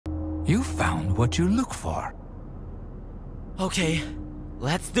You found what you look for. Okay,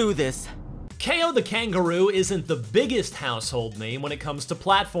 let's do this. Kao the Kangaroo isn't the biggest household name when it comes to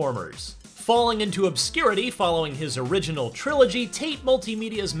platformers. Falling into obscurity following his original trilogy, Tate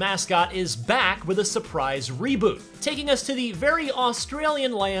Multimedia's mascot is back with a surprise reboot, taking us to the very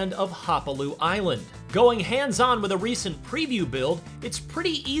Australian land of Hapaloo Island. Going hands-on with a recent preview build, it's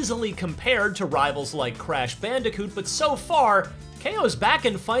pretty easily compared to rivals like Crash Bandicoot, but so far, Kao's back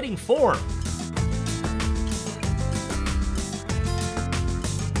in fighting form.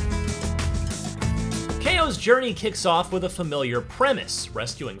 Kao's journey kicks off with a familiar premise,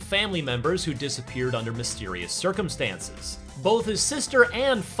 rescuing family members who disappeared under mysterious circumstances. Both his sister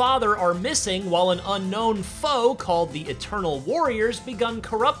and father are missing, while an unknown foe called the Eternal Warriors begun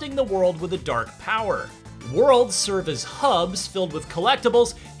corrupting the world with a dark power. Worlds serve as hubs filled with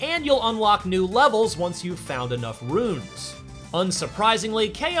collectibles, and you'll unlock new levels once you've found enough runes.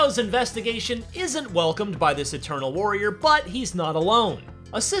 Unsurprisingly, Kao's investigation isn't welcomed by this Eternal Warrior, but he's not alone.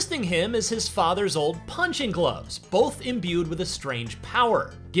 Assisting him is his father's old punching gloves, both imbued with a strange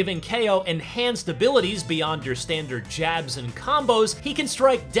power. Giving Kao enhanced abilities beyond your standard jabs and combos, he can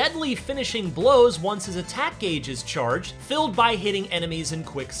strike deadly finishing blows once his attack gauge is charged, filled by hitting enemies in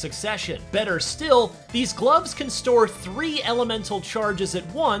quick succession. Better still, these gloves can store 3 elemental charges at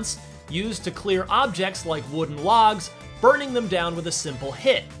once, used to clear objects like wooden logs, burning them down with a simple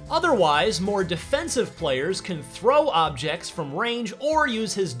hit. Otherwise, more defensive players can throw objects from range or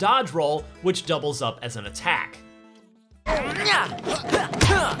use his dodge roll, which doubles up as an attack.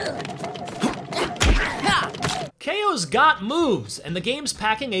 Kao's got moves, and the game's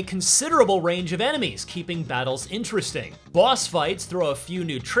packing a considerable range of enemies, keeping battles interesting. Boss fights throw a few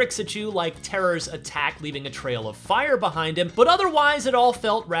new tricks at you, like Terror's attack leaving a trail of fire behind him, but otherwise it all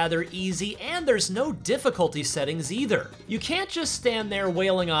felt rather easy, and there's no difficulty settings either. You can't just stand there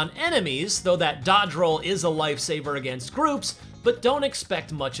wailing on enemies, though that dodge roll is a lifesaver against groups, but don't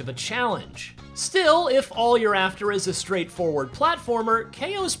expect much of a challenge. Still, if all you're after is a straightforward platformer,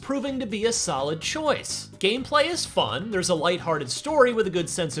 Kao's proving to be a solid choice. Gameplay is fun, there's a lighthearted story with a good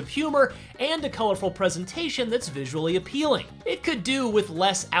sense of humor, and a colorful presentation that's visually appealing. It could do with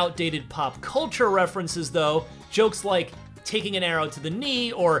less outdated pop culture references though. Jokes like taking an arrow to the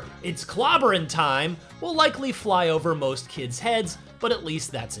knee or it's clobberin' time will likely fly over most kids' heads, but at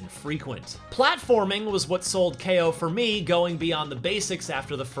least that's infrequent. Platforming was what sold Kao for me, going beyond the basics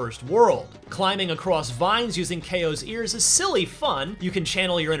after the first world. Climbing across vines using Kao's ears is silly fun. You can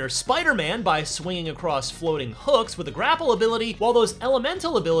channel your inner Spider-Man by swinging across floating hooks with a grapple ability, while those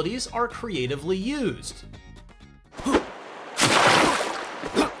elemental abilities are creatively used.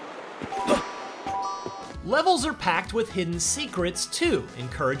 Levels are packed with hidden secrets too,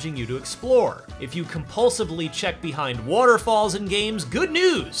 encouraging you to explore. If you compulsively check behind waterfalls in games, good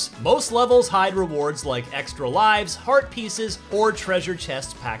news! Most levels hide rewards like extra lives, heart pieces, or treasure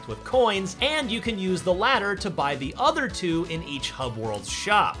chests packed with coins, and you can use the latter to buy the other 2 in each hub world's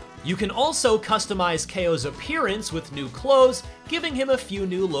shop. You can also customize Kao's appearance with new clothes, giving him a few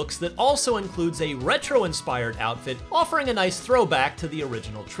new looks that also includes a retro-inspired outfit, offering a nice throwback to the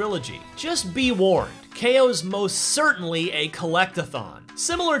original trilogy. Just be warned, Kao's most certainly a collectathon.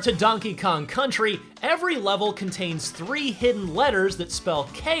 Similar to Donkey Kong Country, every level contains 3 hidden letters that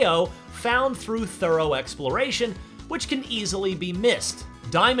spell Kao, found through thorough exploration, which can easily be missed.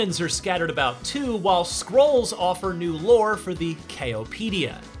 Diamonds are scattered about too, while scrolls offer new lore for the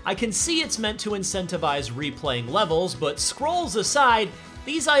Kaopedia. I can see it's meant to incentivize replaying levels, but scrolls aside,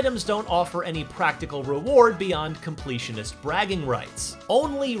 these items don't offer any practical reward beyond completionist bragging rights.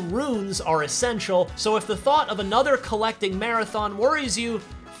 Only runes are essential, so if the thought of another collecting marathon worries you,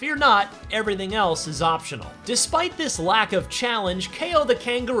 fear not, everything else is optional. Despite this lack of challenge, Kao the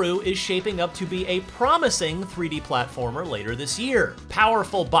Kangaroo is shaping up to be a promising 3D platformer later this year.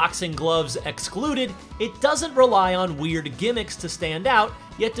 Powerful boxing gloves excluded, it doesn't rely on weird gimmicks to stand out,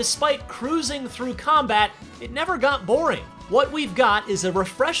 yet despite cruising through combat, it never got boring. What we've got is a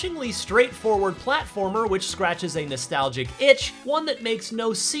refreshingly straightforward platformer which scratches a nostalgic itch, one that makes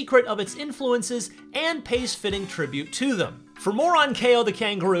no secret of its influences and pays fitting tribute to them. For more on Kao the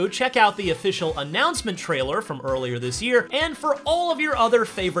Kangaroo, check out the official announcement trailer from earlier this year, and for all of your other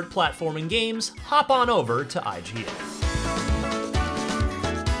favorite platforming games, hop on over to IGN.